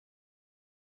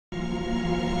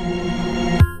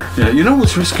Yeah, you know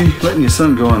what's risky? Letting your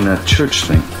son go on that church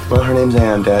thing. Well, her name's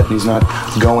Ann, Dad. He's not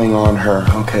going on her.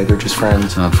 Okay, they're just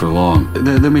friends. Not for long.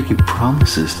 They're making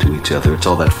promises to each other. It's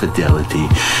all that fidelity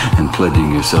and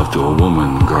pledging yourself to a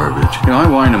woman garbage. You know, I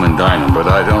wine them and dine them, but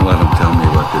I don't let them tell me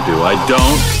what to do. I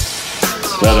don't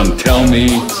let them tell me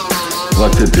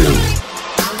what to do.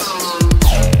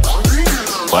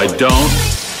 I don't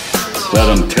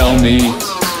let them tell me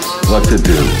what to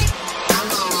do.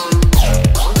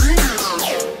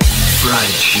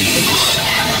 Fried cheese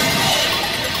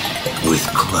with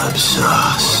club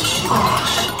sauce.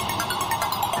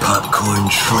 Popcorn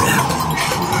shrimp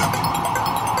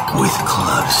with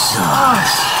club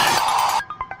sauce.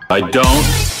 I don't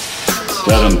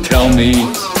let them tell me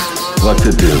what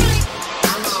to do.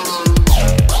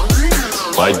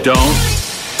 I don't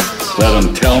let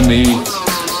them tell me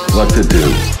what to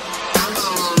do.